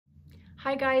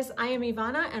Hi guys, I am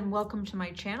Ivana and welcome to my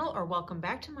channel, or welcome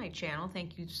back to my channel.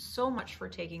 Thank you so much for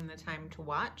taking the time to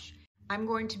watch. I'm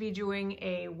going to be doing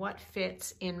a what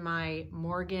fits in my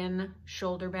Morgan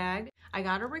shoulder bag. I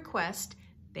got a request.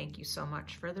 Thank you so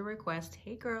much for the request.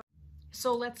 Hey girl.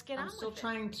 So let's get on with it. I'm still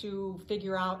trying to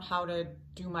figure out how to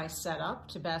do my setup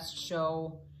to best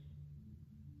show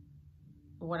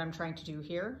what I'm trying to do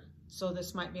here. So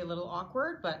this might be a little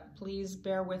awkward, but please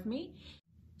bear with me.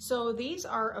 So these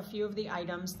are a few of the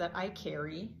items that I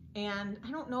carry, and I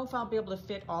don't know if I'll be able to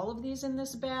fit all of these in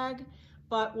this bag,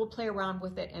 but we'll play around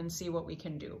with it and see what we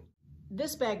can do.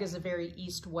 This bag is a very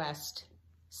east-west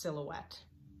silhouette,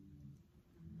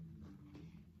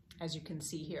 as you can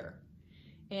see here.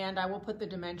 And I will put the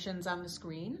dimensions on the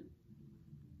screen.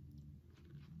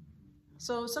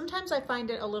 So sometimes I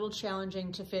find it a little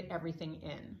challenging to fit everything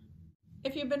in.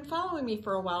 If you've been following me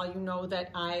for a while, you know that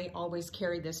I always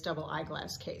carry this double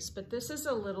eyeglass case, but this is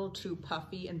a little too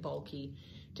puffy and bulky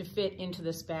to fit into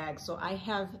this bag. So I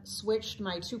have switched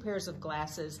my two pairs of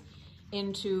glasses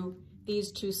into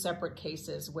these two separate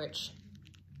cases, which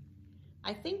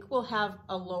I think will have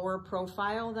a lower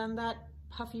profile than that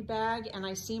puffy bag, and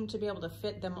I seem to be able to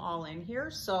fit them all in here.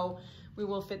 So we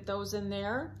will fit those in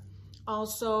there.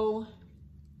 Also,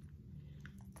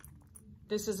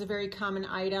 this is a very common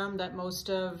item that most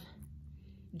of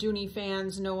Dooney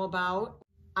fans know about.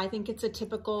 I think it's a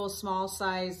typical small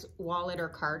size wallet or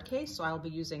card case, so I'll be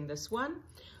using this one.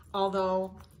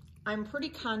 Although I'm pretty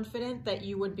confident that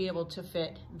you would be able to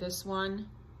fit this one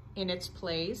in its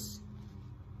place,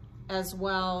 as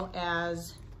well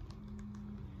as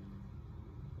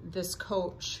this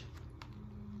Coach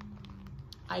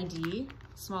ID,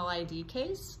 small ID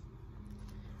case.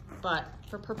 But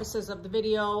for purposes of the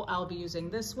video, I'll be using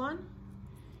this one.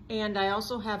 And I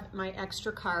also have my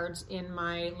extra cards in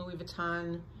my Louis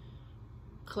Vuitton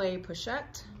clay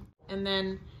pochette. And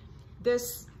then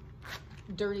this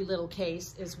dirty little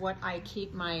case is what I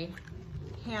keep my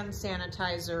hand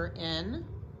sanitizer in.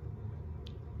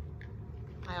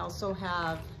 I also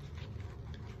have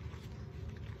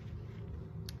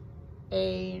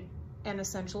an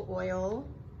essential oil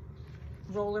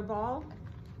roller ball,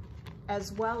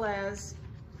 as well as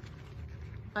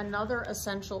another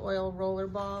essential oil roller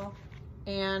ball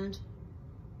and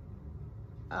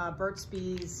Burt's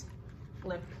Bees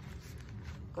lip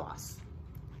gloss,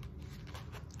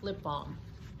 lip balm.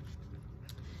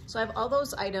 So I have all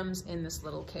those items in this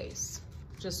little case,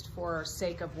 just for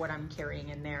sake of what I'm carrying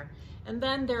in there. And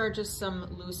then there are just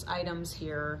some loose items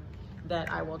here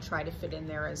that I will try to fit in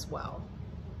there as well.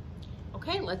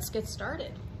 Okay, let's get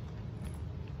started.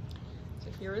 So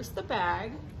here is the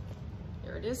bag.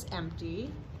 There it is,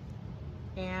 empty.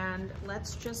 And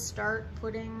let's just start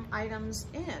putting items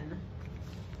in.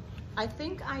 I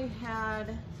think I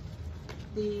had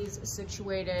these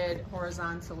situated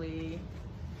horizontally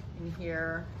in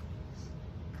here,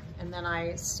 and then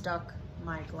I stuck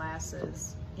my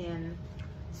glasses in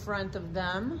front of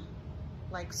them,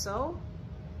 like so.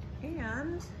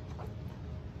 And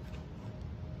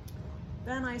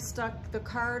then I stuck the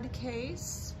card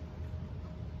case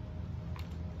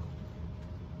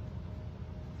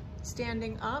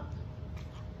standing up,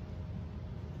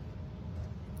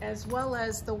 as well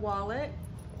as the wallet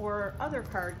or other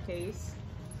card case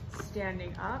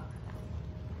standing up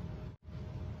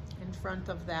in front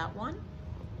of that one.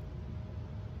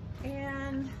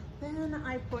 And then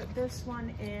I put this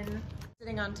one in,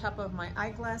 sitting on top of my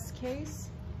eyeglass case.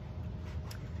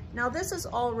 Now this is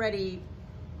already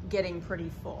getting pretty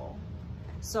full,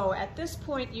 so at this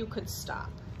point you could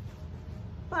stop,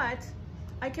 but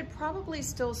I could probably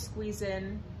still squeeze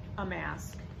in a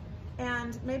mask,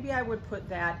 and maybe I would put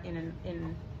that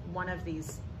in one of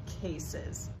these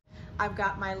cases. I've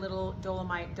got my little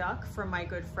Dolomite duck from my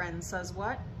good friend Says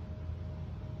What,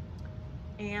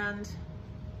 and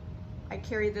I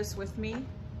carry this with me,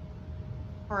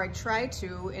 or I try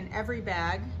to, in every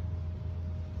bag.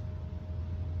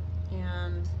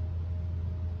 And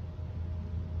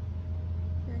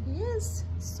there he is,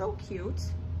 so cute.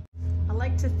 I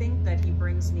like to think that he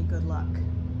brings me good luck,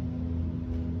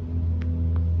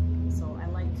 so I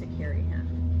like to carry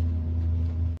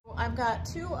him. I've got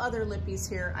two other lippies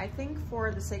here. I think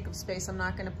for the sake of space, I'm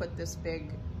not gonna put this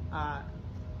big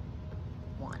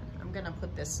one. I'm gonna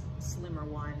put this slimmer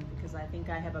one because I think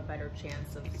I have a better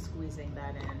chance of squeezing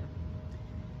that in.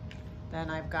 Then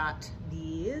I've got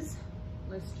these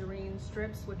Listerine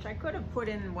strips, which I could have put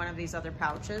in one of these other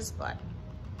pouches, but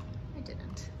I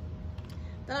didn't.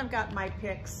 Then I've got my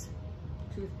picks,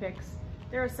 toothpicks.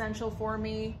 They're essential for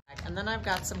me. And then I've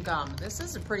got some gum. This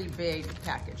is a pretty big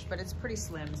package, but it's pretty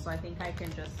slim, so I think I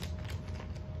can just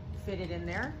fit it in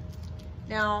there.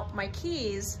 Now, my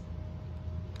keys,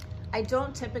 I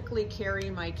don't typically carry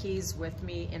my keys with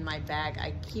me in my bag.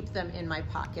 I keep them in my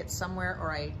pocket somewhere,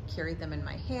 or I carry them in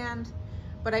my hand,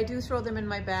 but I do throw them in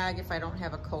my bag if I don't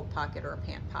have a coat pocket or a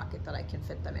pant pocket that I can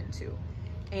fit them into.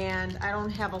 And I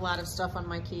don't have a lot of stuff on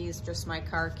my keys, just my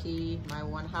car key, my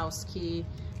one house key,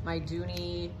 my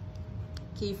Dooney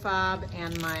key fob,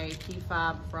 and my key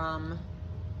fob from,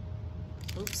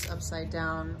 oops, upside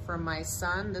down, from my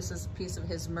son. This is a piece of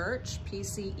his merch,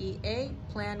 PCEA,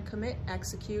 plan, commit,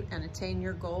 execute, and attain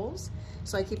your goals.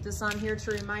 So I keep this on here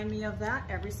to remind me of that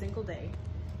every single day.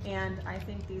 And I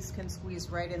think these can squeeze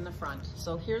right in the front.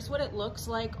 So here's what it looks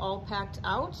like all packed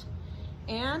out.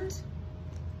 And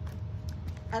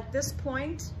at this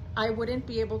point, I wouldn't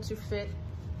be able to fit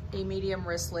a medium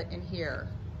wristlet in here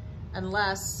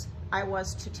unless I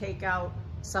was to take out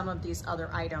some of these other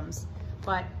items.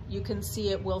 But you can see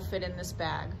it will fit in this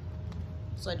bag.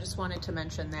 So I just wanted to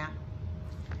mention that.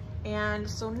 And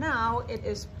so now it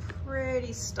is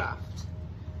pretty stuffed,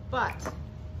 but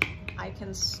I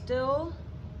can still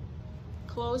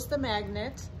close the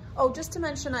magnet. Oh, just to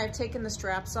mention, I've taken the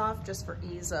straps off just for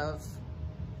ease of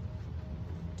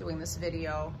doing this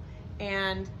video.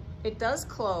 And it does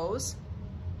close.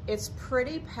 It's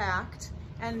pretty packed.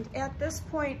 And at this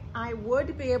point, I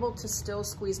would be able to still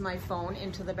squeeze my phone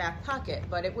into the back pocket,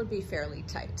 but it would be fairly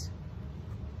tight.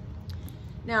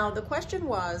 Now, the question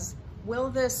was,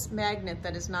 will this magnet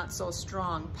that is not so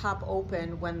strong pop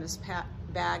open when this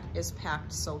bag is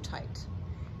packed so tight?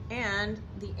 And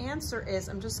the answer is,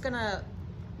 I'm just gonna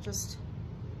put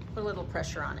a little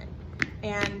pressure on it.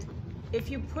 And if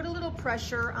you put a little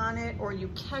pressure on it, or you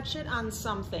catch it on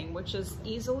something, which is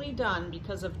easily done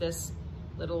because of this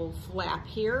little flap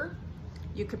here,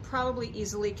 you could probably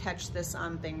easily catch this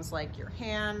on things like your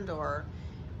hand or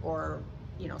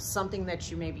you know, something that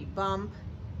you maybe bump.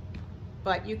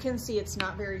 But you can see it's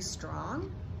not very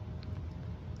strong.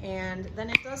 And then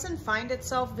it doesn't find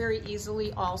itself very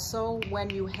easily also when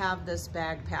you have this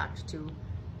bag packed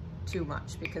too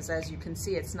much, because as you can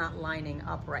see, it's not lining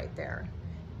up right there.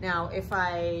 Now,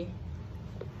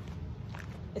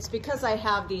 it's because I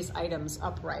have these items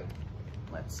upright.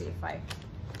 Let's see if I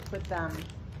put them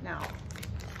now.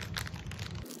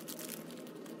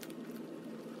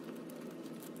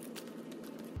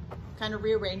 Kind of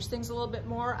rearrange things a little bit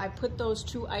more. I put those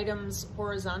two items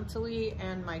horizontally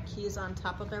and my keys on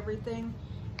top of everything.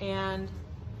 And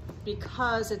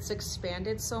because it's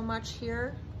expanded so much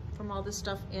here from all this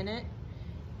stuff in it,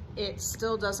 it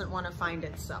still doesn't want to find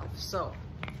itself. So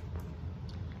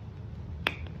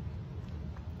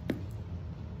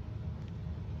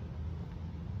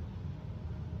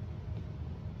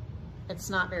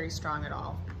it's not very strong at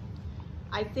all.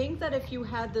 I think that if you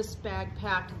had this bag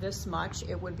packed this much,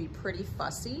 it would be pretty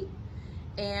fussy,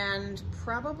 and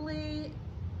probably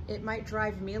it might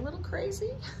drive me a little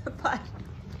crazy, but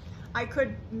I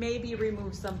could maybe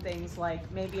remove some things, like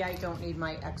maybe I don't need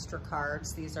my extra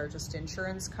cards. These are just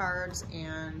insurance cards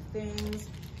and things.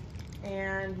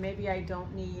 And maybe I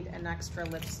don't need an extra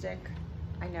lipstick.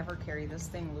 I never carry this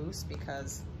thing loose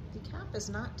because the cap is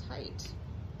not tight.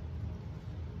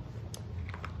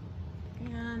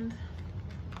 And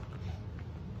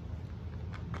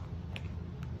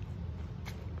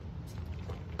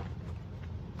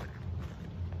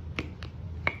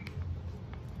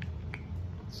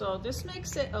so this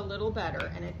makes it a little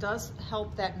better, and it does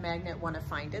help that magnet want to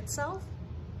find itself,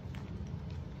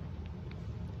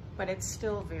 but it's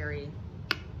still very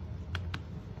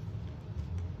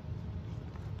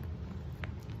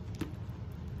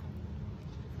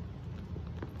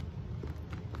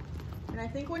I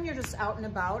think when you're just out and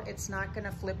about, it's not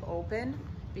gonna flip open,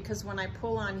 because when I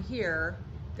pull on here,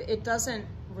 it doesn't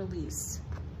release.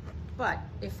 But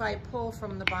if I pull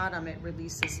from the bottom, it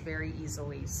releases very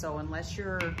easily. So unless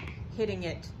you're hitting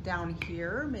it down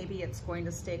here, maybe it's going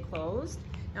to stay closed.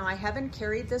 Now, I haven't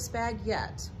carried this bag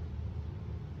yet,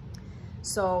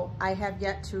 so I have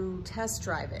yet to test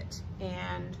drive it.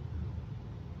 And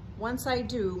once I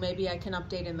do, maybe I can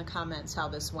update in the comments how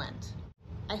this went.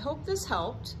 I hope this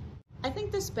helped. I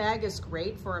think this bag is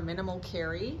great for a minimal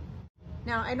carry.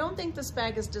 Now, I don't think this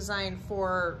bag is designed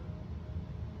for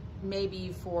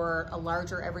maybe for a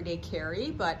larger everyday carry,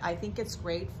 but I think it's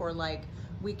great for like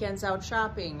weekends out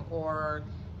shopping or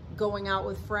going out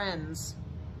with friends,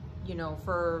 you know,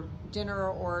 for dinner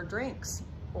or drinks,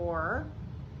 or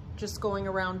just going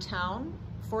around town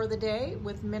for the day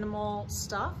with minimal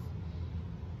stuff.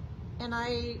 And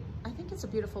I think it's a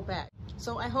beautiful bag.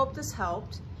 So I hope this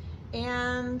helped.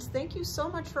 And thank you so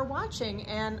much for watching,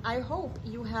 and I hope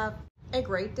you have a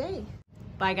great day.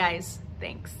 Bye guys,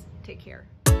 thanks, take care.